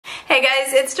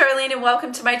guys, it's Darlene and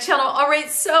welcome to my channel. All right,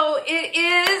 so it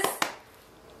is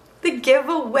the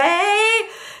giveaway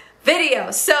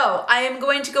video. So I am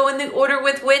going to go in the order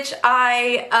with which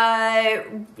I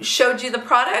showed you the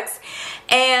products.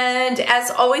 And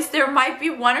as always, there might be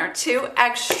one or two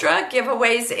extra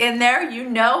giveaways in there. You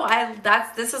know,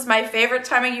 this is my favorite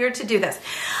time of year to do this.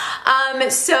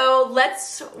 So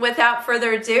let's, without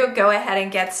further ado, go ahead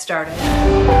and get started.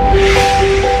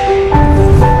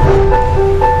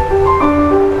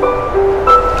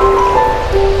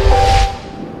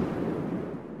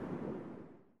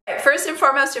 First and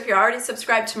foremost, if you're already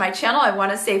subscribed to my channel, I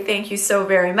want to say thank you so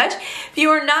very much. If you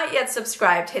are not yet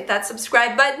subscribed, hit that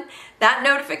subscribe button, that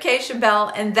notification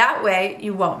bell, and that way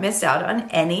you won't miss out on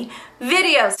any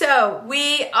videos. So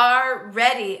we are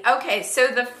ready. Okay, so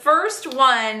the first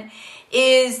one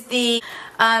is the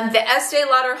Estee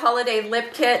Lauder Holiday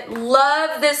Lip Kit.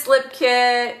 Love this lip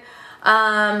kit.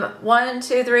 1,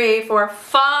 2, 3, 4,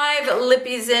 5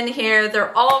 lippies in here.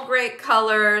 They're all great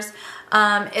colors.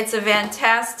 It's a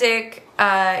fantastic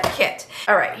kit.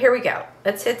 All right, here we go.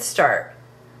 Let's hit start.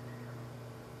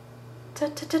 Da,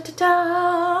 da, da, da,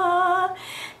 da.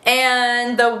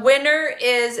 And the winner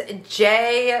is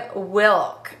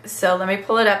JWILK. So let me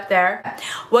pull it up there.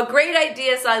 What great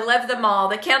ideas. I love them all.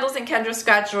 The candles and Kendra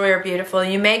Scott jewelry are beautiful.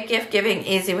 You make gift giving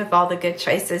easy with all the good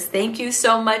choices. Thank you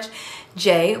so much,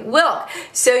 JWILK.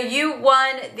 So you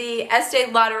won the Estee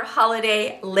Lauder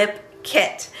Holiday Lip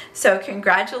Kit. So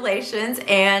congratulations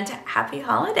and happy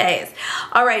holidays.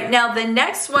 All right, now the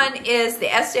next one is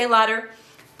the Estee Lauder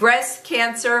Breast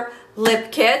Cancer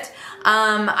Lip Kit.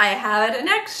 I had an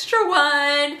extra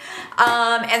one,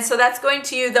 and so that's going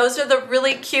to you. Those are the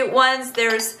really cute ones.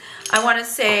 There's, I want to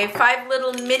say, 5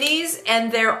 little minis,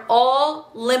 and they're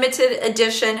all limited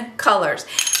edition colors,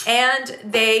 and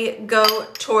they go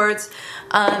towards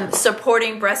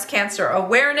supporting breast cancer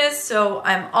awareness. So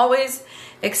I'm always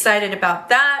excited about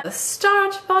that. The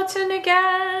start button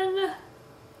again.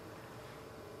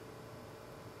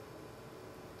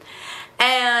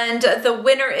 And the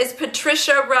winner is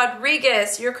Patricia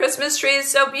Rodriguez. Your Christmas tree is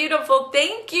so beautiful.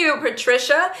 Thank you,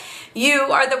 Patricia. You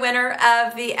are the winner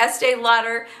of the Estee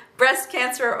Lauder Breast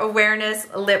Cancer Awareness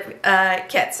Lip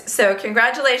Kits. So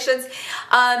congratulations.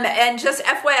 And just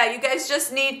FYI, you guys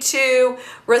just need to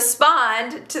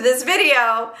respond to this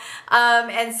video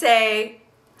and say,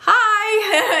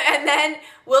 hi, and then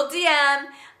we'll DM.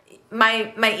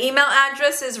 My email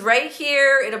address is right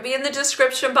here. It'll be in the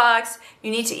description box.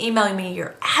 You need to email me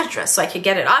your address so I can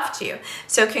get it off to you.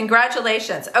 So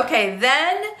congratulations. Okay,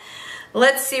 then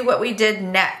let's see what we did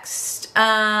next.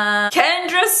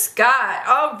 Kendra Scott.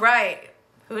 All right.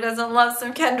 Who doesn't love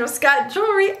some Kendra Scott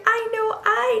jewelry? I know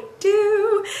I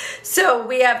do. So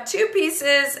we have 2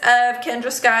 pieces of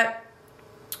Kendra Scott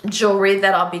jewelry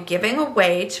that I'll be giving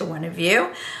away to one of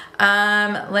you.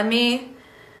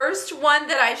 First one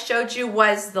that I showed you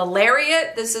was the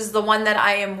Lariat. This is the one that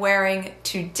I am wearing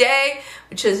today,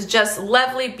 which is just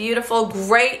lovely, beautiful,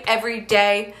 great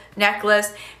everyday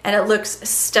necklace, and it looks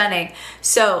stunning.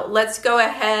 So let's go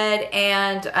ahead,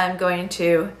 and I'm going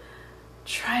to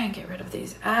try and get rid of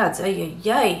these ads. Ay, ay,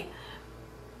 ay.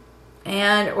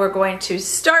 And we're going to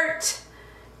start.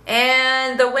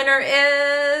 And the winner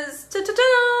is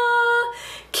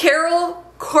Carol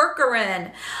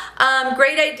Corkern.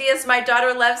 Great ideas. My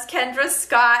daughter loves Kendra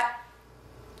Scott.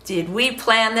 Did we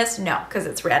plan this? No, because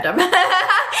it's random.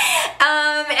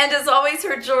 And as always,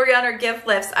 her jewelry on her gift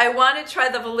list. I want to try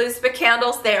the Voluspa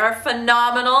candles. They are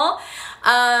phenomenal.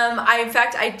 In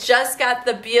fact, I just got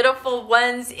the beautiful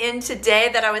ones in today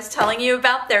that I was telling you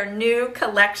about, their new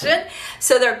collection.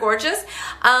 So they're gorgeous.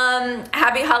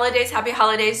 Happy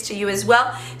holidays to you as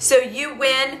well. So you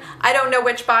win. I don't know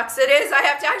which box it is. I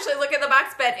have to actually look at the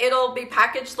box, but it'll be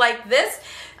packaged like this.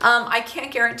 I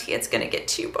can't guarantee it's going to get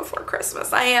to you before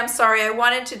Christmas. I am sorry. I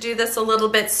wanted to do this a little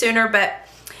bit sooner, but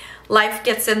life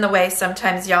gets in the way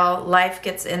sometimes, y'all. Life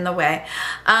gets in the way.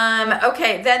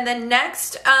 Okay, then the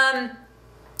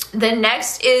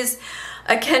next is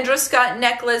a Kendra Scott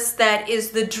necklace that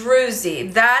is the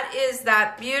druzy. That is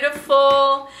that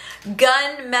beautiful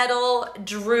gunmetal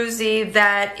druzy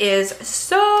that is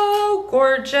so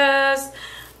gorgeous.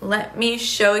 Let me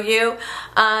show you.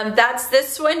 That's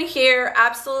this one here.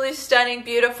 Absolutely stunning,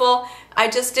 beautiful. I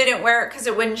just didn't wear it because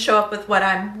it wouldn't show up with what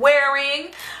I'm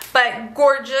wearing, but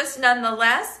gorgeous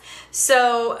nonetheless.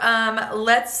 So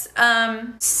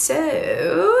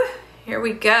so here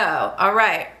we go. All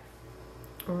right.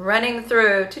 running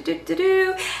through.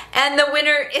 And the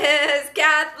winner is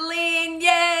Kathlene.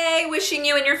 Yay! Wishing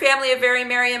you and your family a very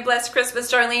merry and blessed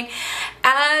Christmas, Darlene,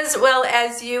 as well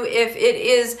as you if it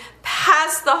is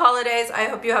past the holidays. I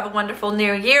hope you have a wonderful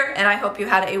new year, and I hope you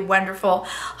had a wonderful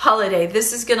holiday.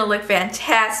 This is going to look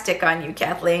fantastic on you,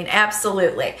 Kathlene.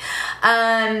 Absolutely.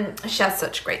 She has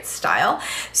such great style.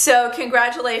 So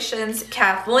congratulations,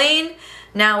 Kathlene.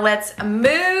 Now let's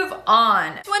move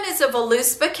on. This one is a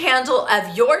Voluspa candle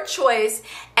of your choice,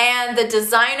 and the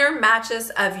designer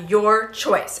matches of your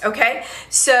choice, okay?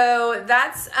 So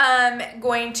that's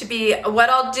going to be, what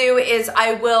I'll do is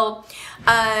I will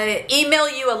email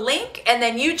you a link, and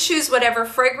then you choose whatever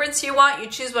fragrance you want, you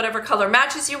choose whatever color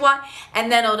matches you want,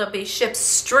 and then it'll be shipped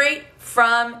straight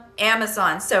from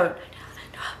Amazon. So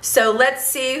let's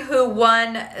see who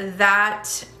won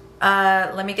that.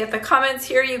 Let me get the comments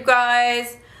here, you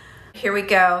guys. Here we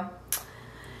go.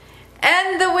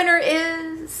 And the winner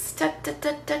is, the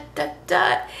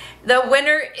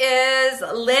winner is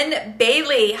Lynn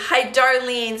Bailie. Hi,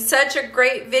 Darlene. Such a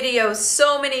great video.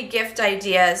 So many gift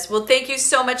ideas. Well, thank you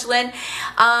so much, Lynn.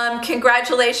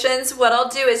 Congratulations. What I'll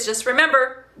do is just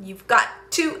remember, you've got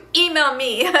to email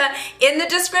me in the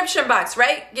description box,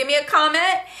 right? Give me a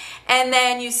comment, and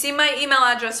then you see my email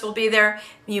address will be there.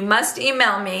 You must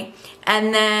email me,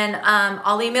 and then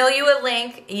I'll email you a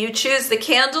link. You choose the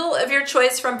candle of your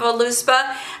choice from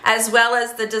Voluspa, as well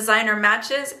as the designer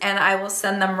matches, and I will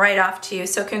send them right off to you.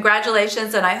 So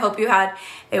congratulations, and I hope you had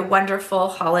a wonderful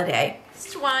holiday.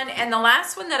 Next one, and the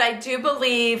last one that I do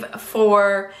believe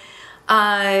for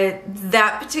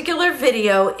that particular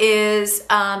video is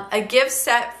a gift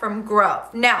set from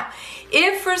Grove. Now,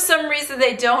 if for some reason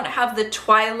they don't have the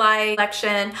Twilight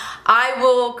collection, I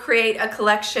will create a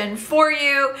collection for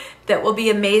you that will be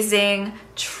amazing.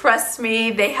 Trust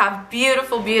me, they have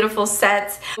beautiful, beautiful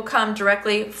sets. Will come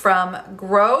directly from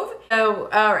Grove. So,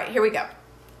 all right, here we go.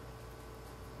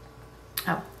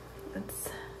 Oh, let's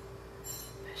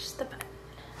push the button.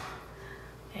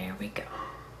 There we go.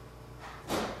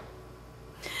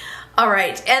 All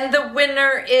right, and the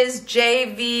winner is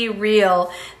JV Real.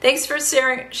 Thanks for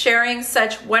sharing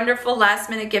such wonderful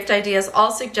last-minute gift ideas. All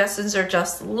suggestions are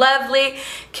just lovely.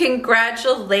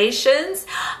 Congratulations.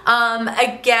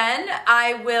 Again,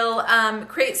 I will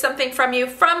create something from you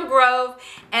from Grove,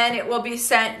 and it will be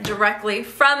sent directly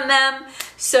from them.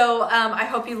 So I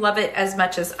hope you love it as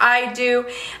much as I do.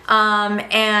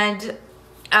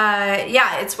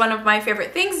 Yeah, it's one of my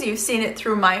favorite things. You've seen it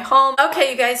through my home.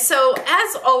 Okay, you guys, so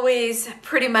as always,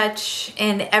 pretty much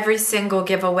in every single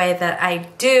giveaway that I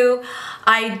do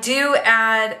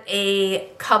add a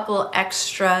couple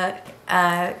extra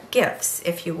gifts,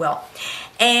 if you will.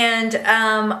 And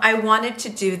I wanted to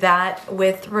do that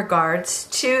with regards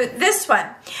to this one.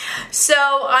 So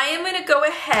I am going to go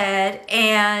ahead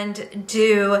and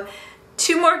do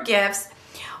 2 more gifts.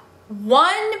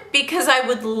 One, because I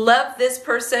would love this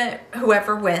person,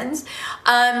 whoever wins,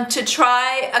 to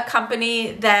try a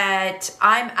company that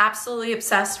I'm absolutely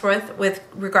obsessed with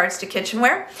regards to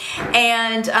kitchenware.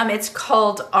 And it's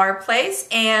called Our Place,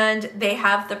 and they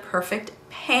have the perfect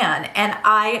pan, and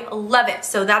I love it.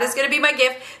 So that is going to be my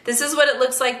gift. This is what it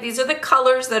looks like. These are the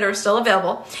colors that are still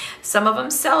available. Some of them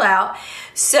sell out.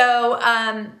 So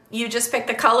you just pick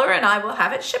the color, and I will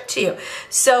have it shipped to you.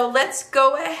 So let's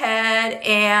go ahead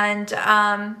and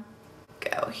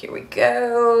go. Here we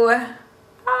go.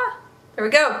 There we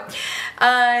go.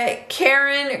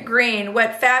 Karen Green,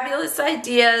 what fabulous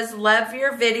ideas. Love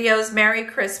your videos. Merry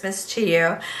Christmas to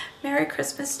you. Merry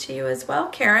Christmas to you as well,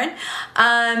 Karen.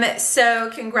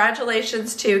 So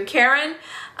congratulations to Karen.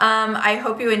 I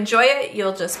hope you enjoy it.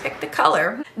 You'll just pick the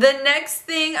color. The next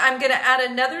thing, I'm going to add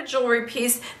another jewelry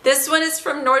piece. This one is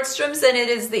from Nordstrom's, and it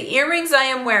is the earrings I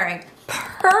am wearing.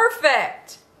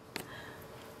 Perfect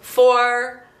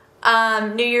for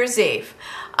New Year's Eve.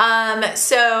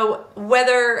 So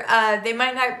whether they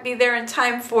might not be there in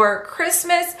time for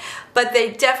Christmas, but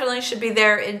they definitely should be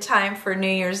there in time for New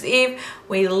Year's Eve.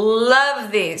 We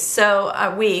love these. So I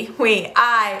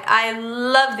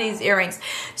love these earrings.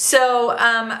 So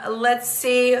let's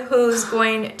see who's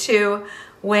going to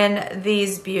win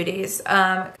these beauties.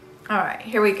 All right,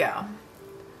 here we go.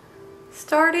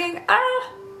 Starting,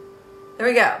 there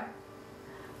we go.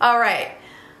 All right.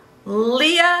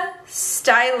 Leah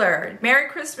Stieler. Merry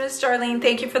Christmas, Darlene.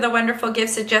 Thank you for the wonderful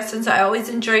gift suggestions. I always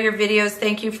enjoy your videos.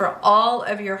 Thank you for all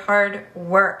of your hard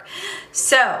work.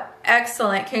 So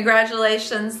Excellent.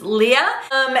 Congratulations, Leah.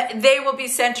 They will be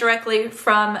sent directly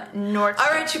from North. All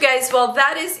right, you guys. Well,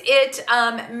 that is it.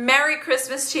 Merry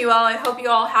Christmas to you all. I hope you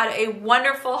all had a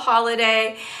wonderful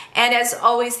holiday. And as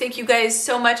always, thank you guys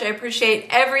so much. I appreciate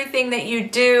everything that you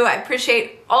do. I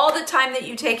appreciate all the time that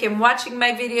you take in watching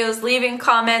my videos, leaving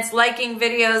comments, liking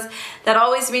videos. That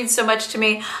always means so much to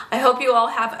me. I hope you all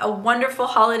have a wonderful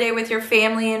holiday with your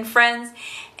family and friends.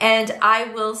 And I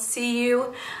will see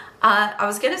you I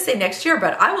was going to say next year,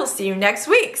 but I will see you next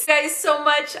week. Thank you guys so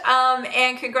much,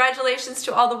 and congratulations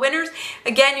to all the winners.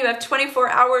 Again, you have 24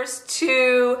 hours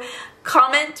to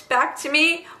comment back to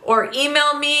me or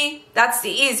email me. That's the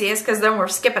easiest because then we're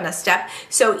skipping a step.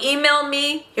 So email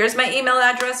me. Here's my email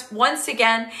address once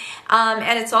again,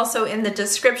 and it's also in the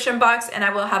description box, and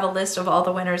I will have a list of all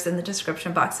the winners in the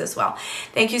description box as well.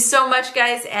 Thank you so much,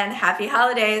 guys, and happy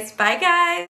holidays. Bye, guys.